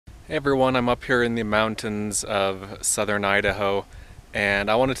Hey everyone, I'm up here in the mountains of southern Idaho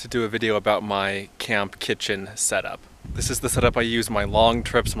and I wanted to do a video about my camp kitchen setup. This is the setup I use my long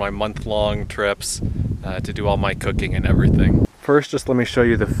trips, my month-long trips to do all my cooking and everything. First, just let me show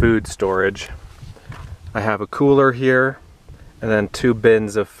you the food storage. I have a cooler here and then 2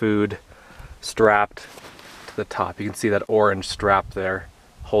 bins of food strapped to the top. You can see that orange strap there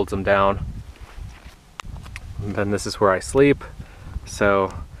holds them down. And then this is where I sleep.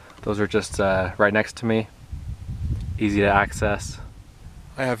 So those are just right next to me, easy to access.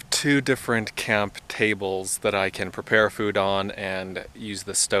 I have 2 different camp tables that I can prepare food on and use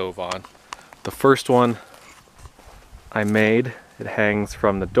the stove on. The first one I made, it hangs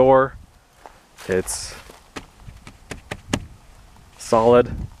from the door. It's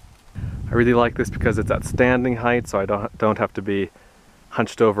solid. I really like this because it's at standing height, so I don't have to be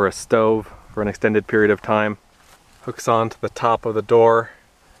hunched over a stove for an extended period of time. Hooks onto the top of the door.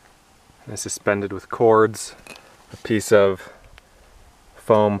 And is suspended with cords. A piece of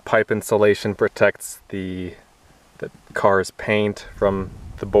foam pipe insulation protects the car's paint from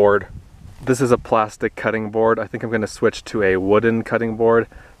the board. This is a plastic cutting board. I think I'm going to switch to a wooden cutting board.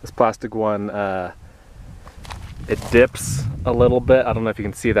 This plastic one, it dips a little bit. I don't know if you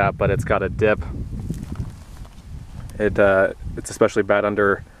can see that, but it's got a dip. It's especially bad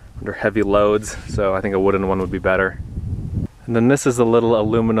under heavy loads, so I think a wooden one would be better. And then this is a little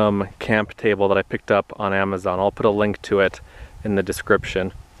aluminum camp table that I picked up on Amazon. I'll put a link to it in the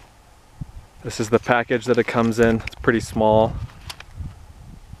description. This is the package that it comes in. It's pretty small.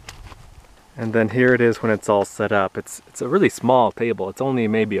 And then here it is when it's all set up. It's a really small table. It's only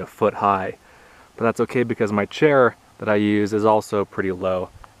maybe a foot high. But that's okay because my chair that I use is also pretty low.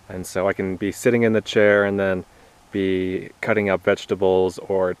 And so I can be sitting in the chair and then be cutting up vegetables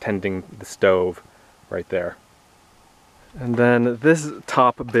or tending the stove right there. And then this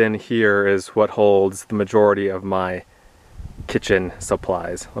top bin here is what holds the majority of my kitchen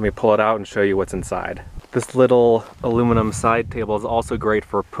supplies. Let me pull it out and show you what's inside. This little aluminum side table is also great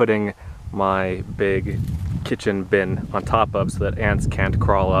for putting my big kitchen bin on top of so that ants can't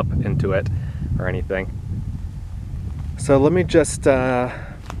crawl up into it or anything. So let me just, I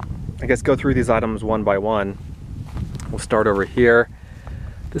guess, go through these items one by one. We'll start over here.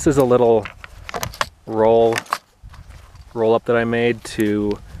 This is a little roll up that I made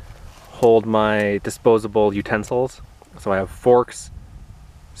to hold my disposable utensils. So I have forks,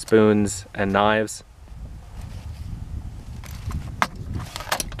 spoons, and knives.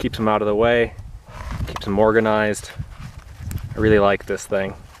 Keeps them out of the way, keeps them organized. I really like this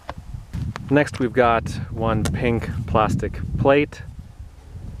thing. Next we've got one pink plastic plate.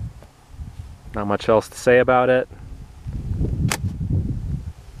 Not much else to say about it.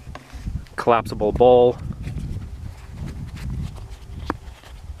 Collapsible bowl.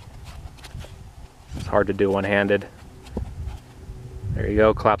 It's hard to do one-handed. There you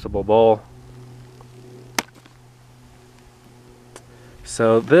go, collapsible bowl.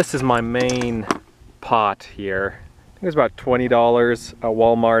 So this is my main pot here. I think it's about $20 at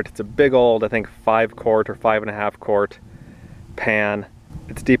Walmart. It's a big old, I think 5-quart or 5.5 quart pan.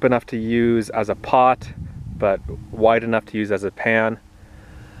 It's deep enough to use as a pot, but wide enough to use as a pan.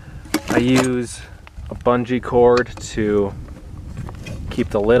 I use a bungee cord to keep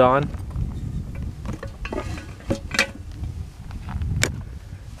the lid on.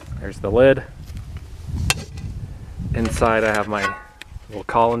 There's the lid. Inside I have my little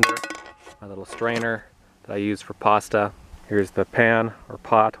colander, my little strainer that I use for pasta. Here's the pan or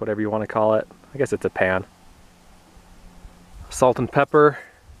pot, whatever you want to call it. I guess it's a pan. Salt and pepper,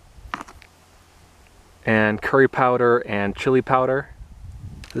 and curry powder and chili powder.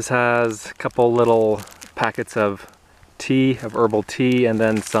 This has a couple little packets of tea, of herbal tea, and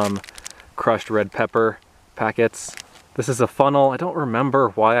then some crushed red pepper packets. This is a funnel. I don't remember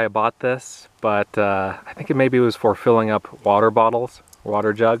why I bought this, but I think it maybe was for filling up water bottles,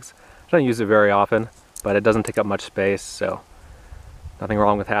 water jugs. I don't use it very often, but it doesn't take up much space, so nothing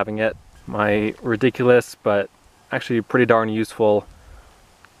wrong with having it. My ridiculous, but actually pretty darn useful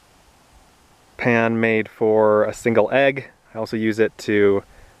pan made for a single egg. I also use it to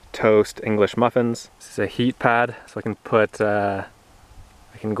toast English muffins. This is a heat pad, so I can put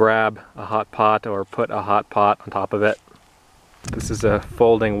I can grab a hot pot or put a hot pot on top of it. This is a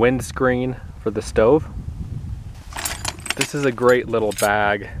folding windscreen for the stove. This is a great little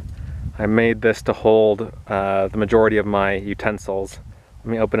bag. I made this to hold the majority of my utensils.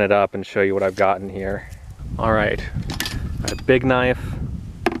 Let me open it up and show you what I've got in here. All right, a big knife,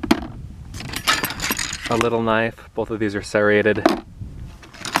 a little knife. Both of these are serrated.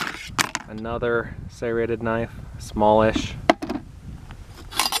 Another serrated knife, smallish.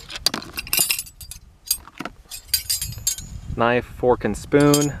 knife, fork, and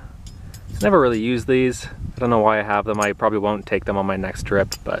spoon. Never really used these. I don't know why I have them. I probably won't take them on my next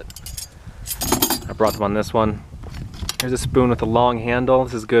trip, but I brought them on this one. Here's a spoon with a long handle.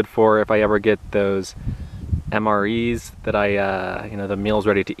 This is good for if I ever get those MREs that you know, the meals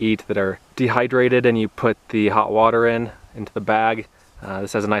ready to eat that are dehydrated and you put the hot water into the bag.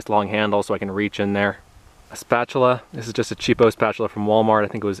 This has a nice long handle so I can reach in there. A spatula. This is just a cheapo spatula from Walmart. I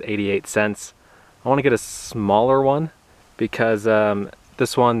think it was 88 cents. I want to get a smaller one because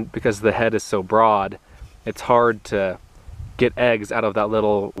this one, because the head is so broad, it's hard to get eggs out of that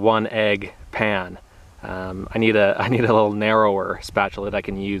little 1 egg pan. I need a little narrower spatula that I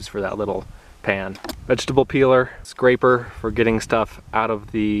can use for that little pan. Vegetable peeler, scraper for getting stuff out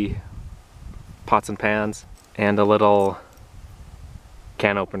of the pots and pans, and a little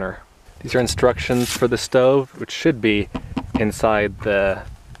can opener. These are instructions for the stove, which should be inside the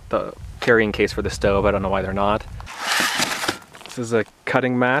carrying case for the stove. I don't know why they're not. This is a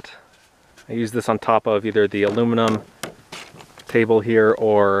cutting mat. I use this on top of either the aluminum table here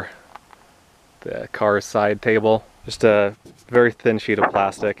or the car's side table. Just a very thin sheet of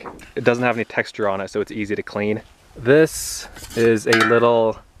plastic. It doesn't have any texture on it, so it's easy to clean. This is a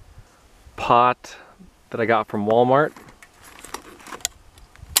little pot that I got from Walmart.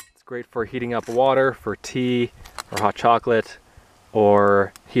 It's great for heating up water for tea or hot chocolate,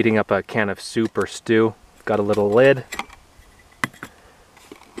 or heating up a can of soup or stew. It's got a little lid.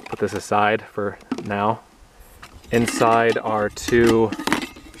 Put this aside for now. Inside are two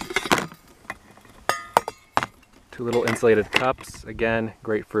little insulated cups. Again,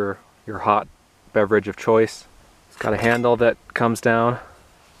 great for your hot beverage of choice. It's got a handle that comes down.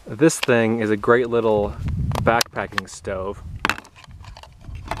 This thing is a great little backpacking stove.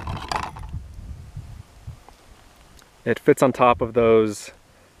 It fits on top of those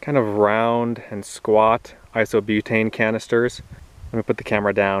kind of round and squat isobutane canisters. Let me put the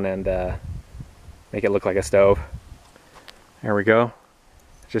camera down and make it look like a stove. There we go.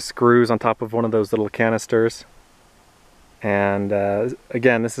 It just screws on top of one of those little canisters. And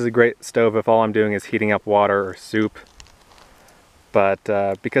again, this is a great stove if all I'm doing is heating up water or soup. But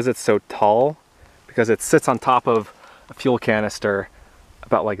because it's so tall, because it sits on top of a fuel canister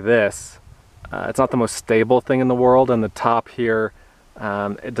about like this, it's not the most stable thing in the world, and the top here,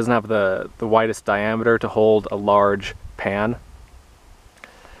 it doesn't have the widest diameter to hold a large pan.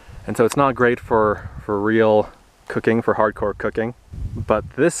 And so it's not great for real cooking, for hardcore cooking.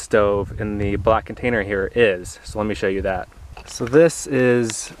 But this stove in the black container here is, so let me show you that. So this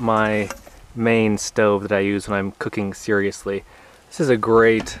is my main stove that I use when I'm cooking seriously. This is a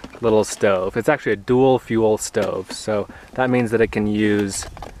great little stove. It's actually a dual fuel stove, so that means that it can use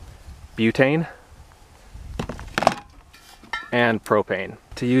butane and propane.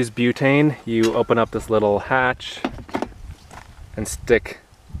 To use butane, you open up this little hatch and stick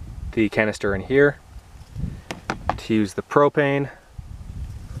the canister in here. To use the propane,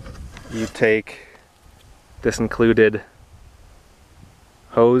 you take this included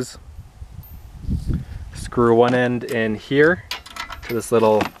hose, screw one end in here to this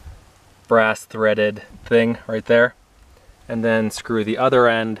little brass threaded thing right there, and then screw the other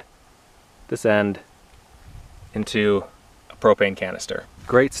end, this end, into a propane canister.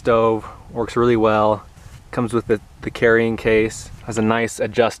 Great stove, works really well, comes with the carrying case, has a nice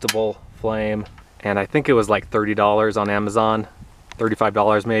adjustable flame, and I think it was like $30 on Amazon,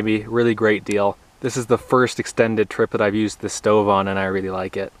 $35 maybe, really great deal. This is the first extended trip that I've used this stove on, and I really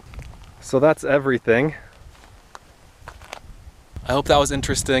like it. So that's everything. I hope that was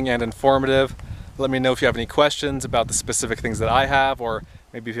interesting and informative. Let me know if you have any questions about the specific things that I have, or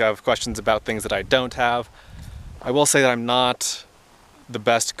maybe if you have questions about things that I don't have. I will say that I'm not the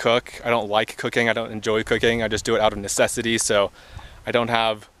best cook. I don't like cooking, I don't enjoy cooking, I just do it out of necessity, so I don't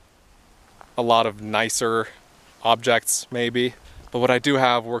have a lot of nicer objects maybe. But what I do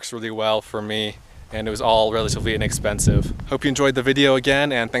have works really well for me, and it was all relatively inexpensive. Hope you enjoyed the video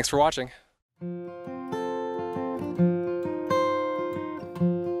again, and thanks for watching.